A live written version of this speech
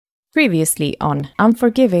Previously on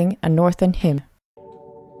Unforgiving, a Northern Hymn.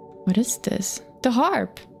 What is this? The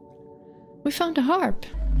harp! We found a harp!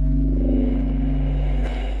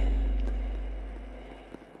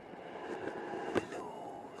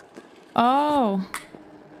 Oh!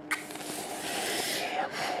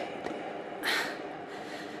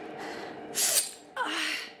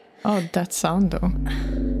 Oh, that sound though.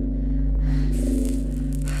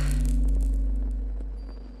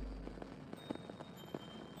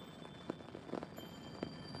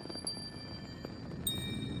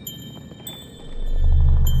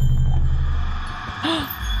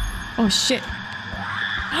 Oh shit.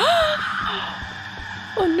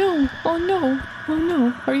 Oh no, oh no, oh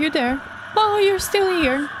no. Are you there? Oh, you're still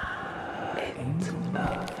here.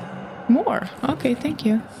 More. Okay, thank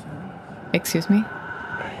you. Excuse me?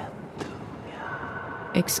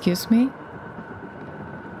 Excuse me?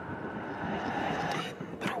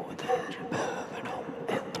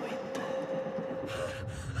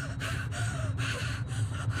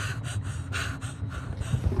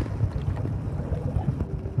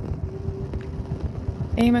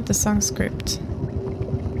 Aim at the song script.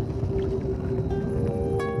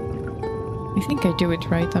 I think I do it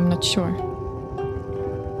right, I'm not sure.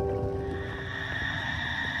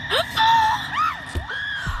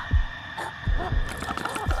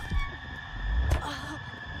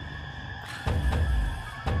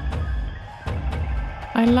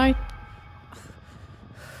 I like...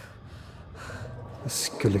 Jag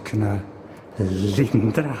skulle kunna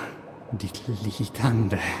lindra ditt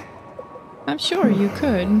lidande. I'm sure you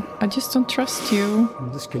could. I just don't trust you.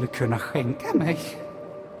 Om du skulle kunna skänka mig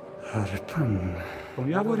harpan.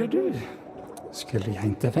 Om jag vore du skulle jag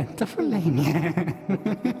inte vänta för länge.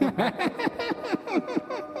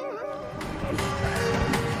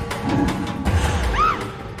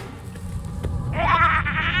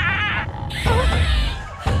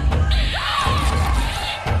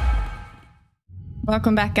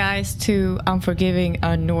 Welcome back, guys, to Unforgiving,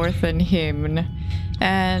 a Northern Hymn.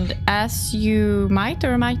 And as you might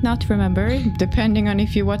or might not remember, depending on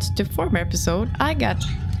if you watched the former episode, I got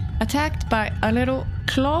attacked by a little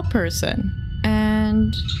claw person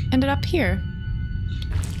and ended up here.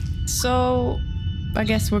 So I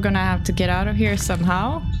guess we're gonna have to get out of here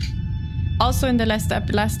somehow. Also, in the last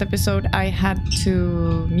episode, I had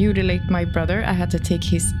to mutilate my brother. I had to take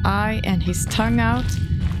his eye and his tongue out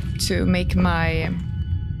to make my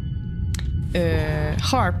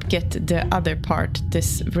harp get the other part,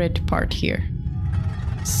 this red part here.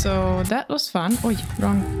 So that was fun. Oh,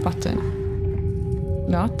 wrong button.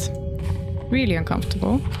 Not really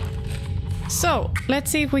uncomfortable. So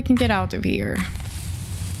let's see if we can get out of here.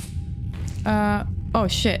 Oh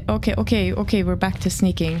shit. Okay, we're back to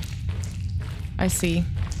sneaking. I see.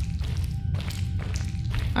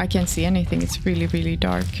 I can't see anything. It's really, really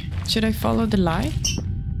dark. Should I follow the light?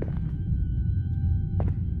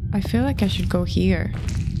 I feel like I should go here.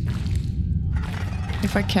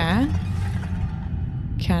 If I can.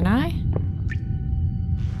 Can I?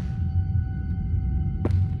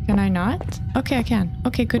 Can I not? Okay, I can.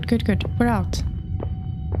 Okay, good. We're out.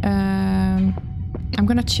 I'm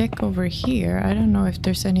gonna check over here. I don't know if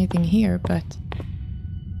there's anything here, but...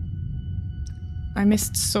 I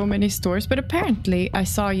missed so many stores, but apparently I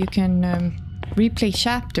saw you can... replay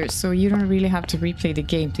chapters, so you don't really have to replay the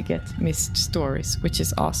game to get missed stories, which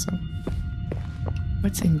is awesome.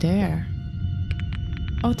 What's in there?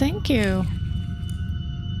 Oh, thank you.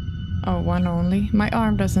 Oh, one only. My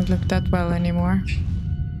arm doesn't look that well anymore.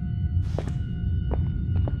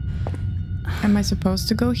 Am I supposed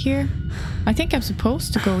to go here? I think I'm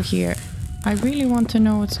supposed to go here. I really want to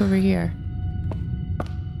know what's over here.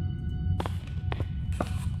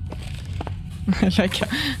 Like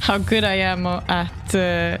how good I am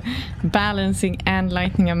at balancing and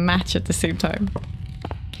lighting a match at the same time.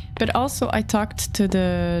 But also I talked to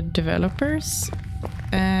the developers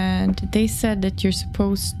and they said that you're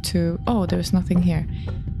supposed to... Oh, there's nothing here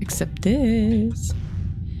except this.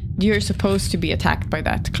 You're supposed to be attacked by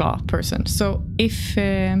that claw person. So if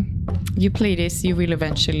you play this, you will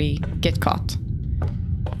eventually get caught.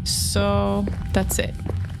 So that's it.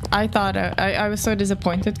 I thought I was so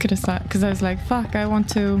disappointed because I was like, fuck, I want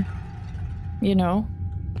to, you know,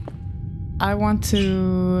 I want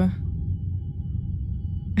to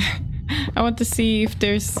I want to see if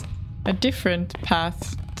there's a different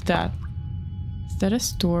path to that. Is that a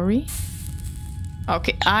story?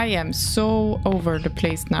 Okay, I am so over the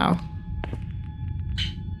place now.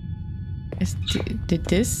 Did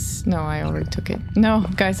this? No, I already took it. No,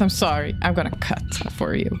 guys, I'm sorry. I'm gonna cut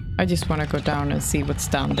for you. I just want to go down and see what's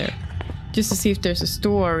down there. Just to see if there's a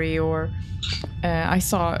story or... I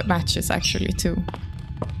saw matches actually too.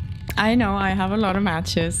 I know, I have a lot of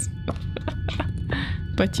matches.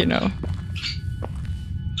 But you know.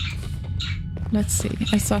 Let's see.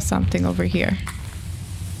 I saw something over here.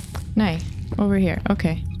 Nay, over here.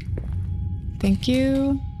 Okay. Thank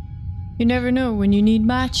you. You never know when you need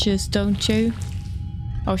matches, don't you?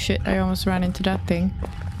 Oh shit, I almost ran into that thing.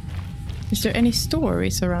 Is there any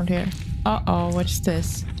stories around here? Uh-oh, what's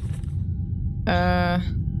this?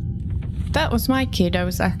 That was my kid. I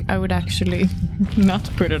would actually not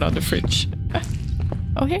put it on the fridge.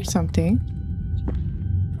 Oh, here's something.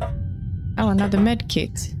 Oh, another med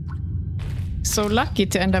kit. So lucky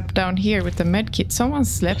to end up down here with the med kit. Someone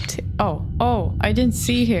slept. Oh, I didn't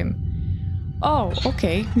see him. Oh,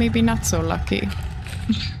 okay. Maybe not so lucky.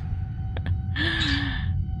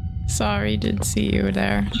 Sorry, didn't see you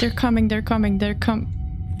there. They're coming.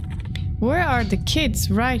 Where are the kids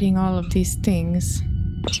writing all of these things?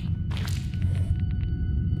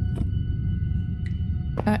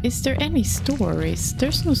 Is there any stories?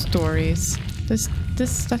 There's no stories.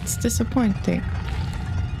 That's disappointing.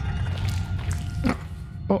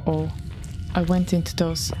 Uh-oh. I went into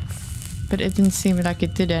those. But it didn't seem like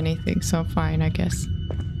it did anything, so fine, I guess.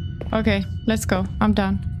 Okay, let's go. I'm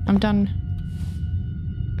done.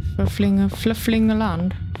 Fluffling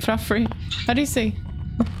around. Fluffy. How do you say?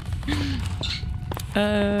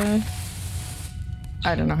 I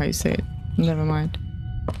don't know how you say it. Never mind.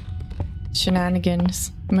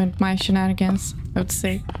 Shenanigans. My shenanigans, I would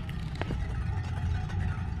say.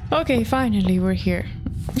 Okay, finally we're here.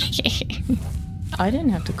 I didn't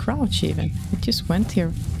have to crouch even. I just went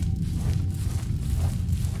here.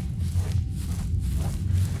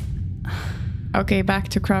 Okay, back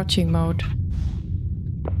to crouching mode.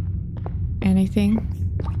 Anything?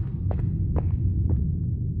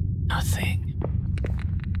 Nothing.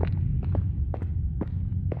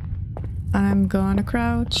 I'm gonna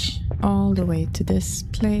crouch all the way to this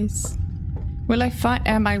place. Will I find...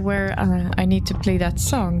 Am I where I need to play that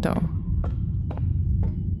song though?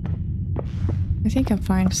 I think I'm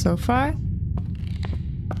fine so far.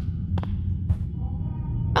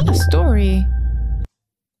 Oh, story!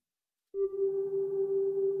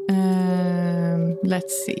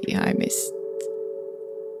 Let's see, I missed...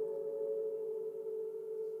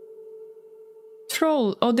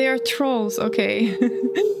 Troll! Oh, they are trolls, okay.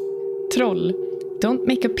 Troll. Don't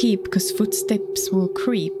make a peep, because footsteps will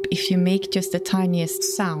creep if you make just the tiniest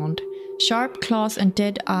sound. Sharp claws and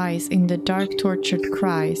dead eyes in the dark tortured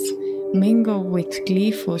cries mingle with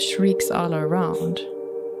gleeful shrieks all around.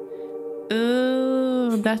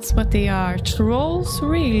 Oh, that's what they are. Trolls,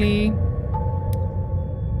 really?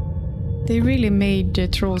 They really made the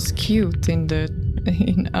trolls cute in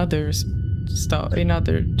other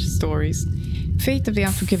stories. Fate of the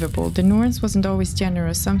unforgivable. The Norns wasn't always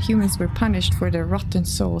generous. Some humans were punished for their rotten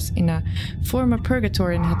souls in a form of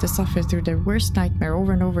purgatory and had to suffer through their worst nightmare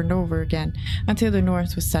over and over and over again until the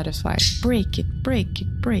Norns was satisfied. Break it, break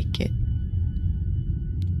it, break it.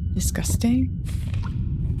 Disgusting.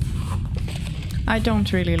 I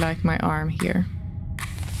don't really like my arm here.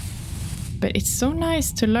 But it's so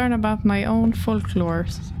nice to learn about my own folklore,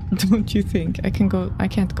 don't you think? I can't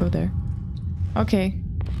go there. Okay.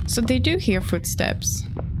 So they do hear footsteps.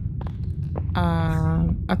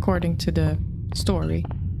 According to the story.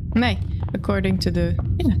 Nay, according to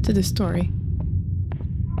the story.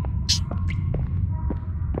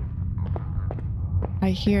 I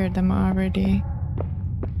hear them already.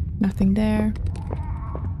 Nothing there.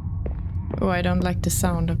 Oh, I don't like the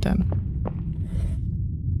sound of them.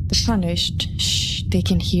 The punished. Shh, they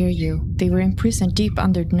can hear you. They were imprisoned deep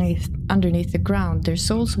underneath the ground, their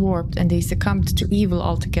souls warped, and they succumbed to evil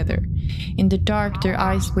altogether. In the dark, their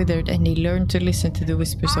eyes withered, and they learned to listen to the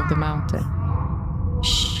whispers of the mountain.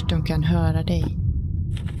 Shh, de kan höra dig.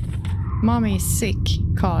 Mommy is sick,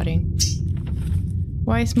 Karin.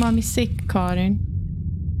 Why is mommy sick, Karin?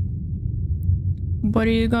 What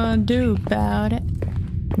are you gonna do about it?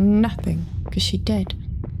 Nothing, because she dead.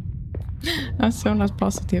 That's so not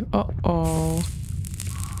positive. Uh-oh.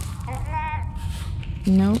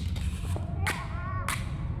 Nope.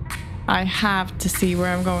 I have to see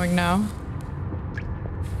where I'm going now.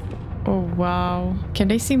 Oh, wow. Can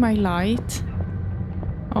they see my light?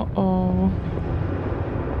 Uh-oh.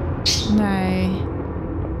 Nej.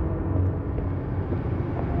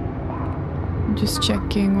 I'm just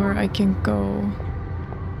checking where I can go.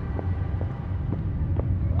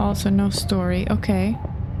 Also, no story. Okay.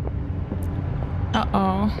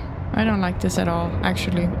 Uh-oh. I don't like this at all,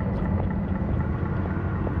 actually.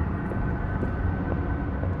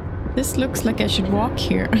 This looks like I should walk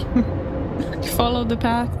here. Follow the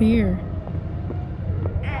path here.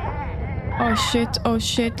 Oh shit, oh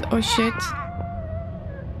shit, oh shit.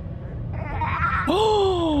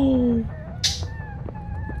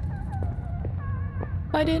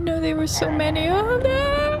 I didn't know there were so many of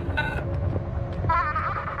them.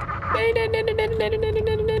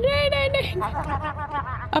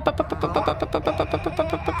 Up, up, up, up, up, up, up, up, up, up, up,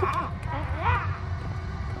 up, up, up.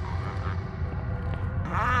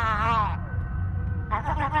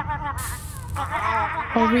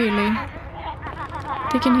 Oh, really?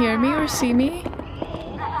 They can hear me or see me?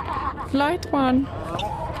 Light one.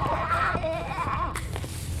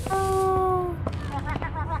 Oh.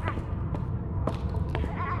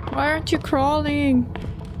 Why aren't you crawling?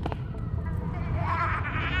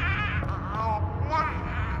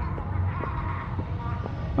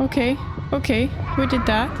 Okay, okay, we did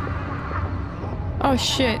that. Oh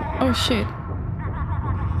shit, oh shit.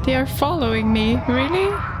 They are following me, really?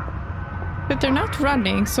 But they're not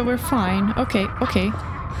running, so we're fine. Okay, okay,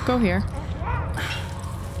 go here.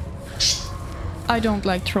 I don't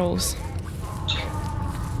like trolls.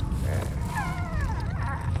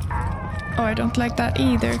 Oh, I don't like that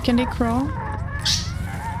either. Can they crawl?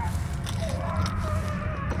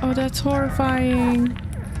 Oh, that's horrifying.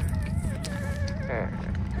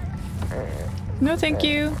 No, thank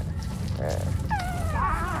you.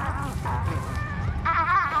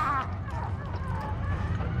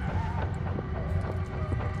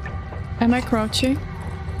 Am I crouching?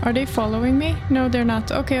 Are they following me? No, they're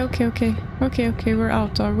not. Okay, okay, okay. Okay, okay, we're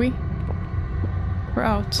out, are we? We're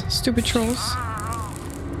out. Stupid trolls.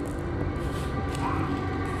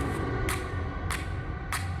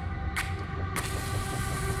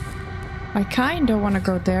 I kinda wanna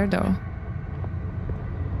go there though.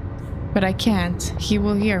 But I can't. He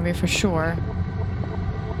will hear me for sure.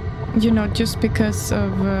 You know, just because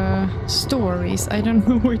of stories. I don't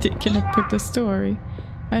know where they're gonna put the story.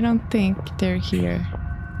 I don't think they're here.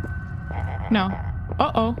 No.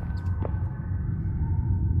 Uh-oh.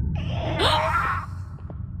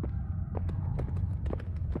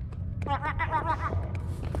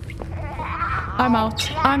 I'm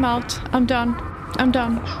out. I'm out. I'm done. I'm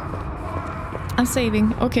done. I'm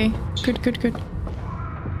saving. Okay. Good, good, good.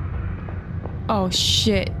 Oh,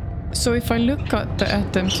 shit. So if I look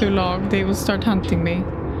at them too long, they will start hunting me.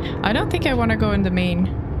 I don't think I want to go in the main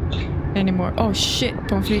anymore. Oh, shit.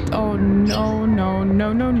 Pommes frites. Oh, no, no,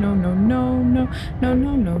 no, no, no, no, no, no, no,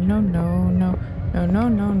 no, no, no, no, no, no, no,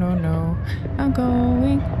 no, no, no. I'm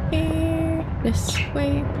going here. This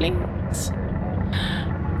way, please.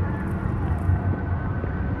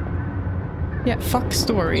 Yeah, fuck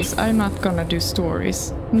stories. I'm not gonna do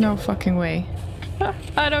stories. No fucking way.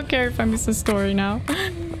 I don't care if I miss a story now.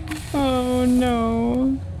 Oh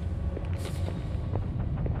no.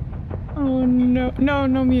 Oh no. No,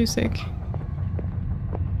 no music.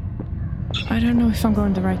 I don't know if I'm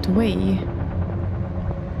going the right way.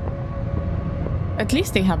 At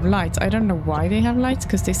least they have lights. I don't know why they have lights,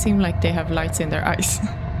 because they seem like they have lights in their eyes.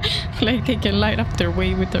 Like they can light up their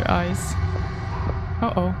way with their eyes.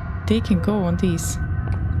 Uh-oh. They can go on these.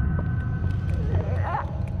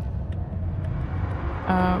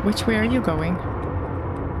 Which way are you going?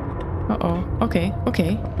 Uh-oh. Okay,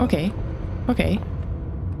 okay, okay, okay.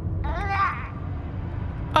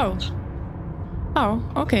 Oh. Oh,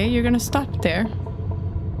 okay, you're gonna stop there.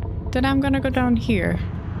 Then I'm gonna go down here.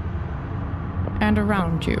 And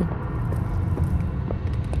around you.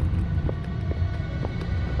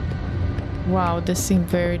 Wow, this seemed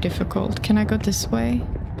very difficult. Can I go this way?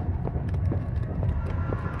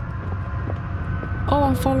 Oh,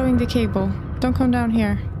 I'm following the cable. Don't come down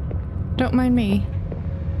here. Don't mind me.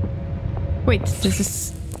 Wait,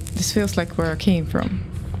 this feels like where I came from.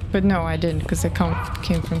 But no, I didn't, because I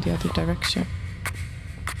came from the other direction.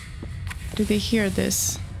 Do they hear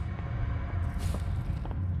this?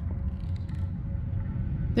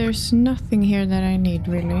 There's nothing here that I need,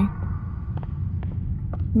 really.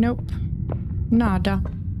 Nope. Nada.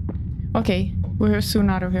 Okay, we're soon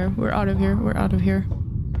out of here. We're out of here. We're out of here.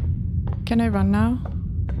 Can I run now?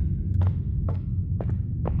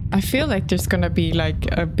 I feel like there's gonna be like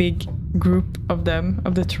a big group of them,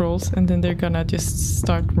 of the trolls, and then they're gonna just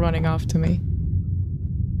start running after me.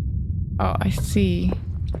 Oh, I see.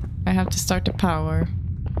 I have to start the power.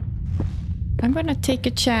 I'm gonna take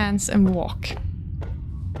a chance and walk.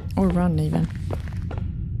 Or run even.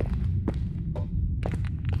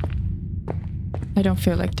 I don't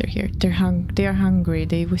feel like they're here. They are hungry,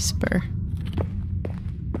 they whisper.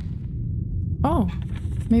 Oh,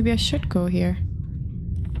 maybe I should go here.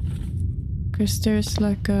 Because there's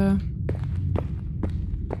like a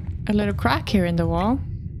little crack here in the wall.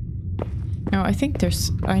 No, I think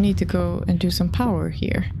I need to go and do some power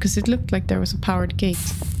here. Because it looked like there was a powered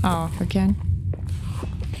gate. Oh, again.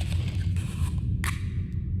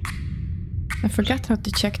 I forgot how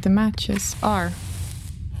to check the matches. R.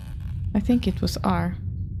 I think it was R.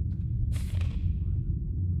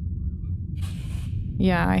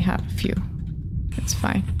 Yeah, I have a few. It's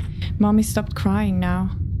fine. Mommy stopped crying now.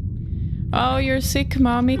 Oh, you're sick,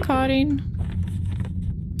 mommy, Karin.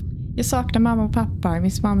 Jag saknar mamma och pappa. I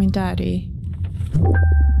miss mommy and daddy.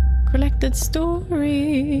 Collected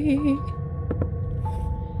story.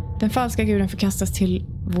 Den falska guden förkastas till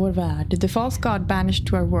vår värld. The false god banished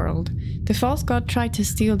to our world. The false god tried to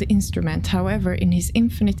steal the instrument. However, in his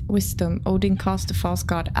infinite wisdom, Odin cast the false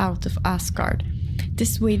god out of Asgard.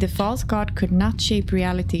 This way, the false god could not shape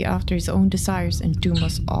reality after his own desires and doom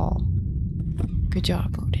us all. Good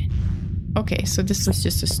job, Odin. Okay, so this was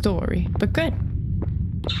just a story, but good.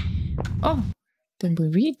 Oh, then we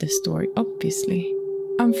read the story, obviously.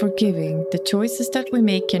 Unforgiving, the choices that we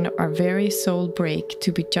make in our very soul break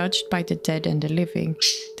to be judged by the dead and the living.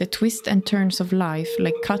 The twists and turns of life,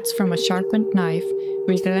 like cuts from a sharpened knife,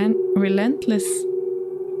 relentless,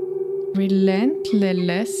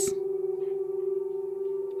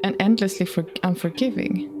 and endlessly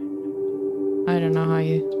unforgiving. I don't know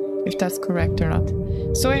if that's correct or not.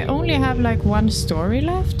 So I only have like one story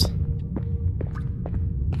left?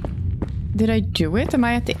 Did I do it? Am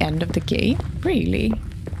I at the end of the game? Really?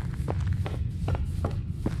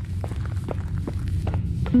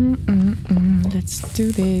 Let's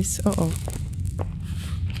do this. Uh-oh.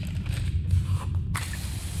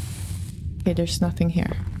 Okay, there's nothing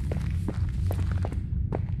here.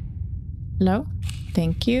 Hello?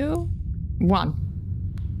 Thank you. 1.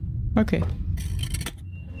 Okay.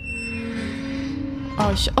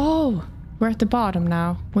 Oh, we're at the bottom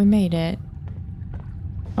now. We made it.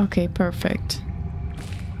 Okay, perfect.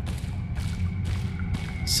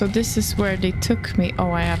 So this is where they took me.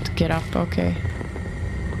 Oh, I have to get up. Okay.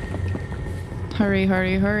 Hurry,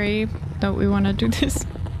 hurry, hurry. Don't we want to do this?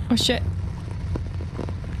 Oh, shit.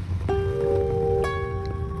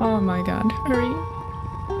 Oh my god. Hurry.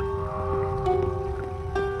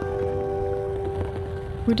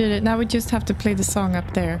 We did it. Now we just have to play the song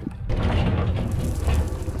up there.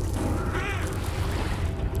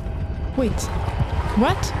 Wait.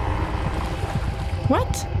 What?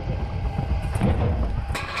 What?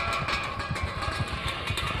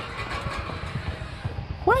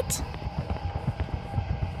 What?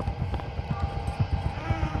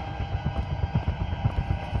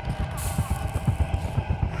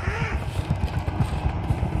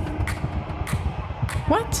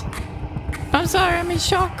 What? I'm sorry, I'm in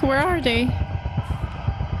shock. Where are they?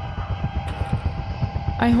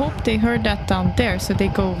 I hope they heard that down there, so they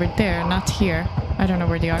go over there, not here. I don't know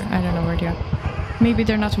where they are. I don't know where they are. Maybe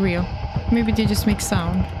they're not real. Maybe they just make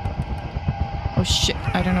sound. Oh shit,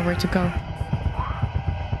 I don't know where to go.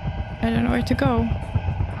 I don't know where to go.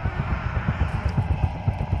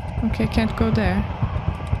 Okay, can't go there.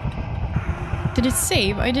 Did it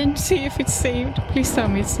save? I didn't see if it's saved. Please tell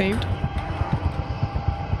me it's saved.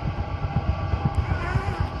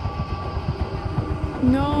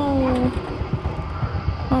 No.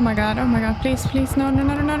 Oh my god, please, please, no, no,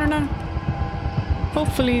 no, no, no, no.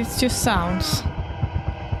 Hopefully it's just sounds.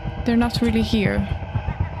 They're not really here.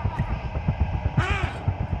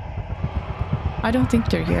 I don't think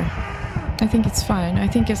they're here. I think it's fine. I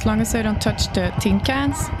think as long as I don't touch the tin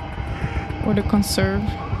cans or the conserve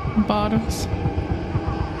bottles.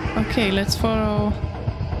 Okay, let's follow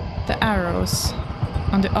the arrows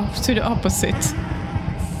on the to the opposite.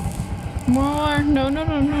 More! No, no,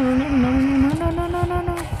 no, no, no, no, no, no, no, no, no, no,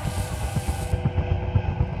 no.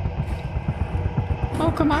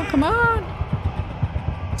 Oh, come on, come on!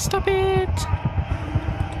 Stop it!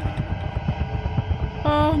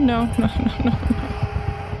 Oh, no, no, no, no, no.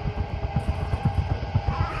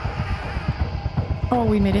 Oh,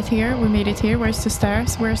 we made it here, we made it here. Where's the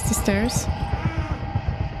stairs? Where's the stairs?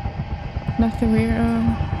 Nothing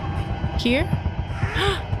here. Here?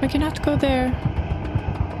 I cannot go there.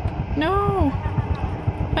 No!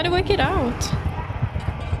 How do I get out?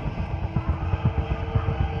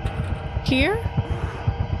 Here?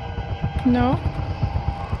 No?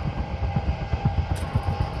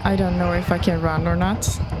 I don't know if I can run or not.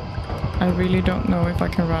 I really don't know if I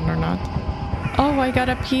can run or not. Oh, I got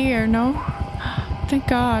up here, no? Thank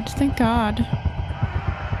God, thank God.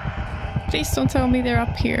 Please don't tell me they're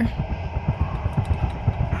up here.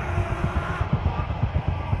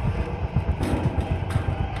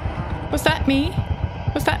 Was that me?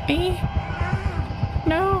 Was that me?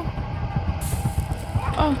 No.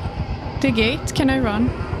 Oh, the gate. Can I run?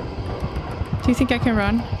 Do you think I can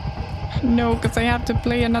run? No, because I have to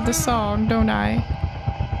play another song, don't I?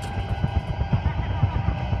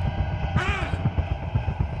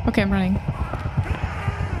 Okay, I'm running.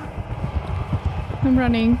 I'm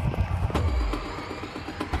running.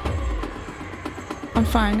 I'm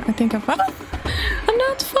fine. I think I'm fine. I'm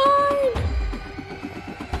not fine.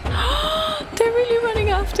 really running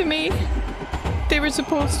after me? They were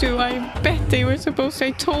supposed to. I bet they were supposed to.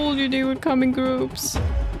 I told you they would come in groups.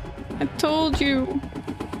 I told you.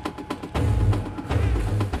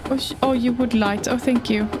 Oh, oh, you would light. Oh, thank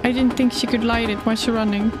you. I didn't think she could light it while she's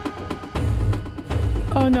running.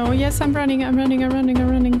 Oh no, yes, I'm running.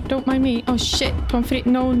 Don't mind me. Oh shit, pommes frites.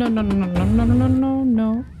 No.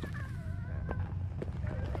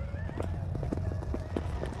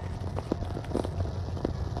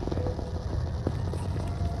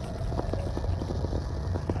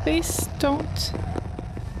 Please don't.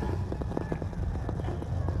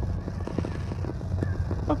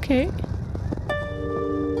 Okay.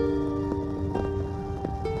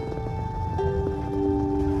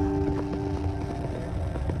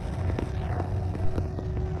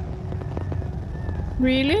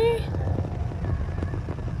 Really?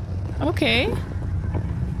 Okay.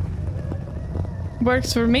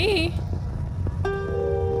 Works for me.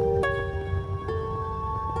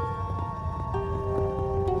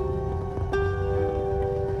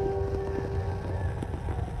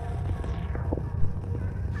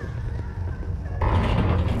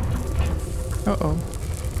 Uh-oh.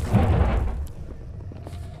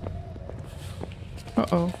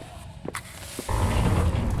 Uh-oh.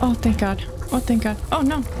 Oh, thank God. Oh, thank God. Oh,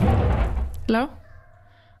 no. Hello?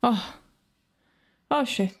 Oh. Oh,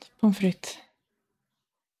 shit. Pommes frites.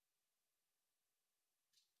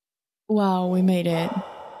 Wow, we made it.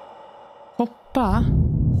 Hoppa.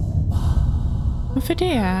 Varför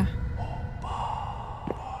det?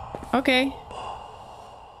 Okay.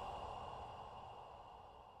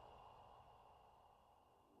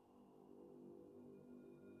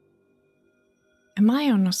 Am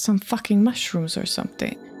I on some fucking mushrooms or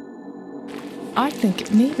something? I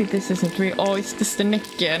think maybe this isn't real. Oh, it's just the neck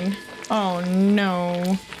again. Oh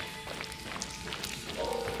no.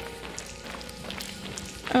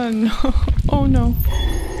 Oh no. Oh no.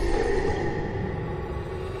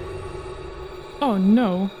 Oh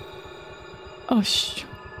no. Oh sh.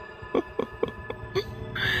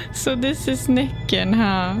 So this is necken,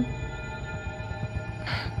 huh?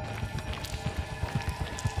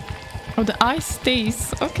 Oh, the ice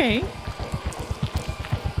stays. Okay.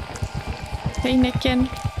 Hey, necken.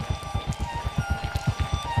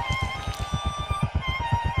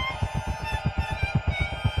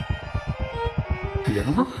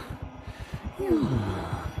 Ja.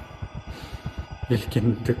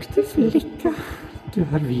 Vilken duktig flicka du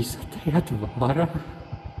har visat dig att vara.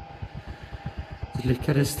 Du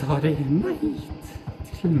lyckades ta dig ända hit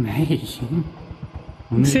till mig.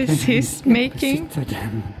 Och nu kan He's making.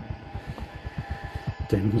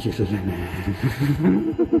 Den gyllene.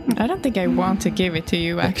 I don't think I want to give it to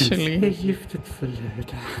you, actually. Jag kan se giftet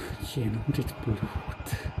flöda genom ditt blod.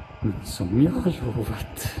 Men som jag har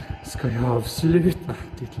lovat ska jag avsluta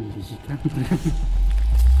ditt lidande.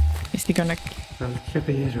 Is he gonna... Allt jag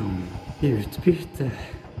ber om i utbyte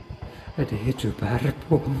är det du bär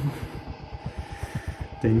på.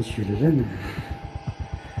 Den gyllene.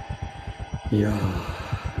 Ja.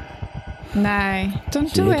 Nej,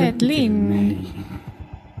 don't do it, Linn.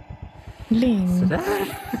 Linn.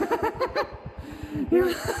 Sådär.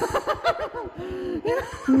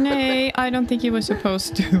 Nej, I don't think you were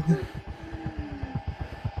supposed to.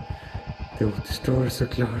 Det återstår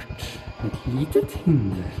såklart ett litet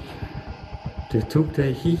hinder. Du tog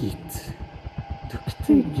dig hit.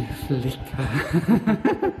 Duktig flicka.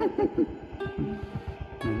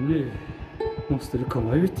 Men nu måste du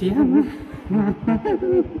komma ut igen.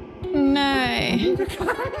 Nej. Nej.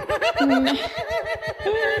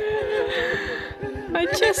 I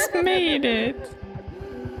just made it.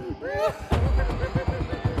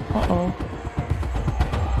 Uh-oh.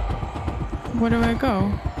 Where do I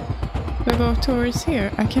go? Do I go towards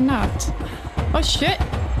here? I cannot. Oh shit!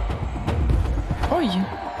 Oj!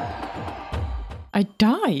 I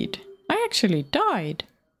died. I actually died.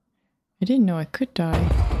 I didn't know I could die.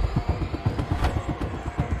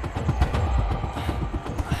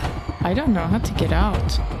 I don't know how to get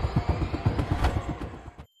out.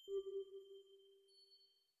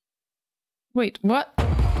 Wait, what?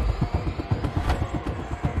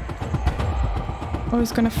 Oh,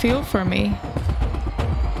 it's gonna feel for me.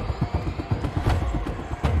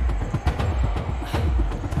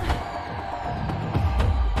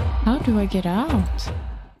 How do I get out?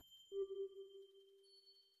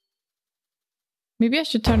 Maybe I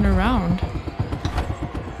should turn around.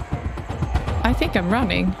 I think I'm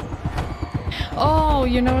running. Oh,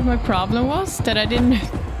 you know what my problem was? That I didn't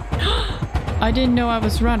know I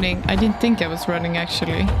was running. I didn't think I was running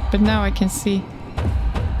actually. But now I can see.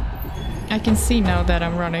 I can see now that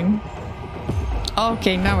I'm running.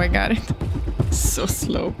 Okay, now I got it. So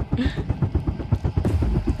slow.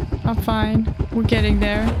 I'm fine. We're getting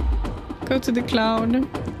there. Go to the cloud.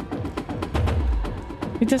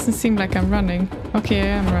 It doesn't seem like I'm running. Okay, I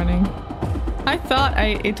am running. I thought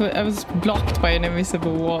I was blocked by an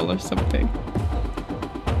invisible wall or something.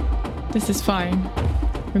 This is fine.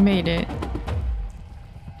 We made it.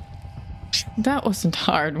 That wasn't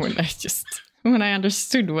hard when I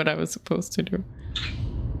understood what I was supposed to do.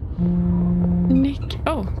 Nick.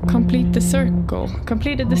 Oh, complete the circle.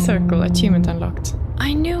 Completed the circle. Achievement unlocked.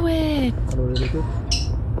 I knew it!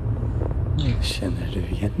 Känner du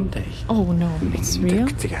igen dig? Oh no, it's real?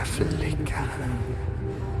 Duktiga flicka.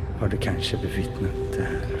 Har du kanske bevittnat det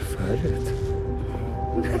här förut?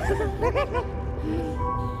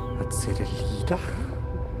 Att se det lida.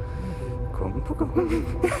 Gång på gång.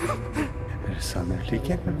 Är det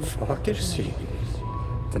sannoliken en fager syn.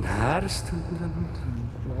 Den här stunden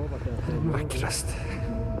är den vackraste.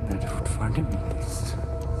 När du fortfarande minns.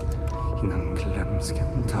 Innan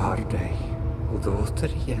glömskan tar dig. Och då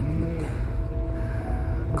återigen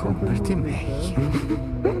kommer till mig.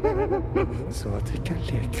 Så att vi kan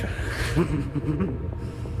leka.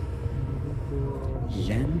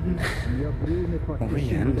 Igen och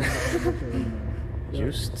igen.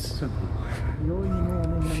 Just så.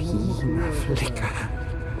 Fina flicka.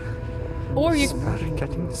 Sparkar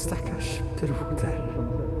din stackars broder.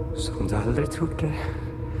 Som du aldrig trodde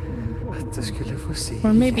att du skulle få se.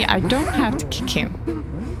 Or maybe I don't have to kick him.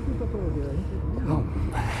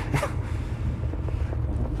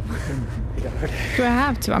 Do I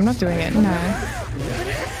have to? I'm not doing it. No.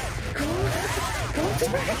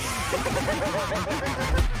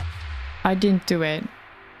 I didn't do it.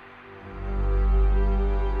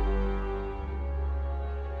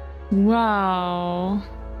 Wow.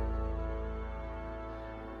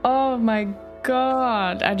 Oh my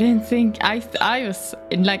god. I didn't think I was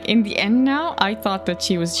like in the end now I thought that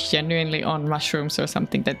she was genuinely on mushrooms or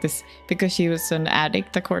something, that this because she was an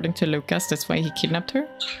addict according to Lucas, that's why he kidnapped her.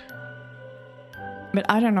 But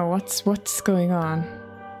I don't know what's going on.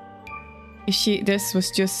 This was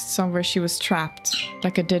just somewhere she was trapped,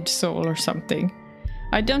 like a dead soul or something.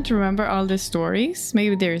 I don't remember all the stories.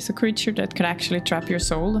 Maybe there is a creature that could actually trap your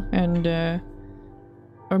soul, and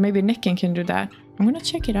or maybe Nicken can do that. I'm gonna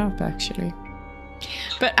check it out actually.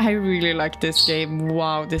 But I really like this game.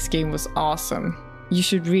 Wow, this game was awesome. You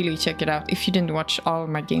should really check it out if you didn't watch all of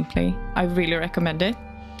my gameplay. I really recommend it.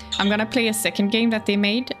 I'm gonna play a second game that they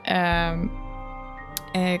made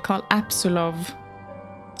called Absolov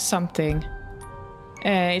something.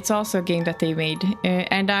 It's also a game that they made,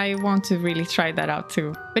 and I want to really try that out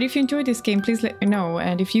too. But if you enjoyed this game, please let me know,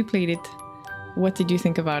 and if you played it, what did you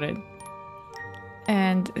think about it?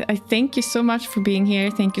 And I thank you so much for being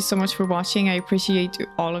here. Thank you so much for watching. I appreciate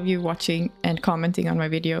all of you watching and commenting on my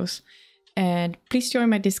videos. And please join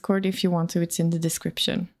my Discord if you want to. It's in the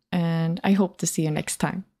description. And I hope to see you next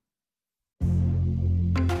time.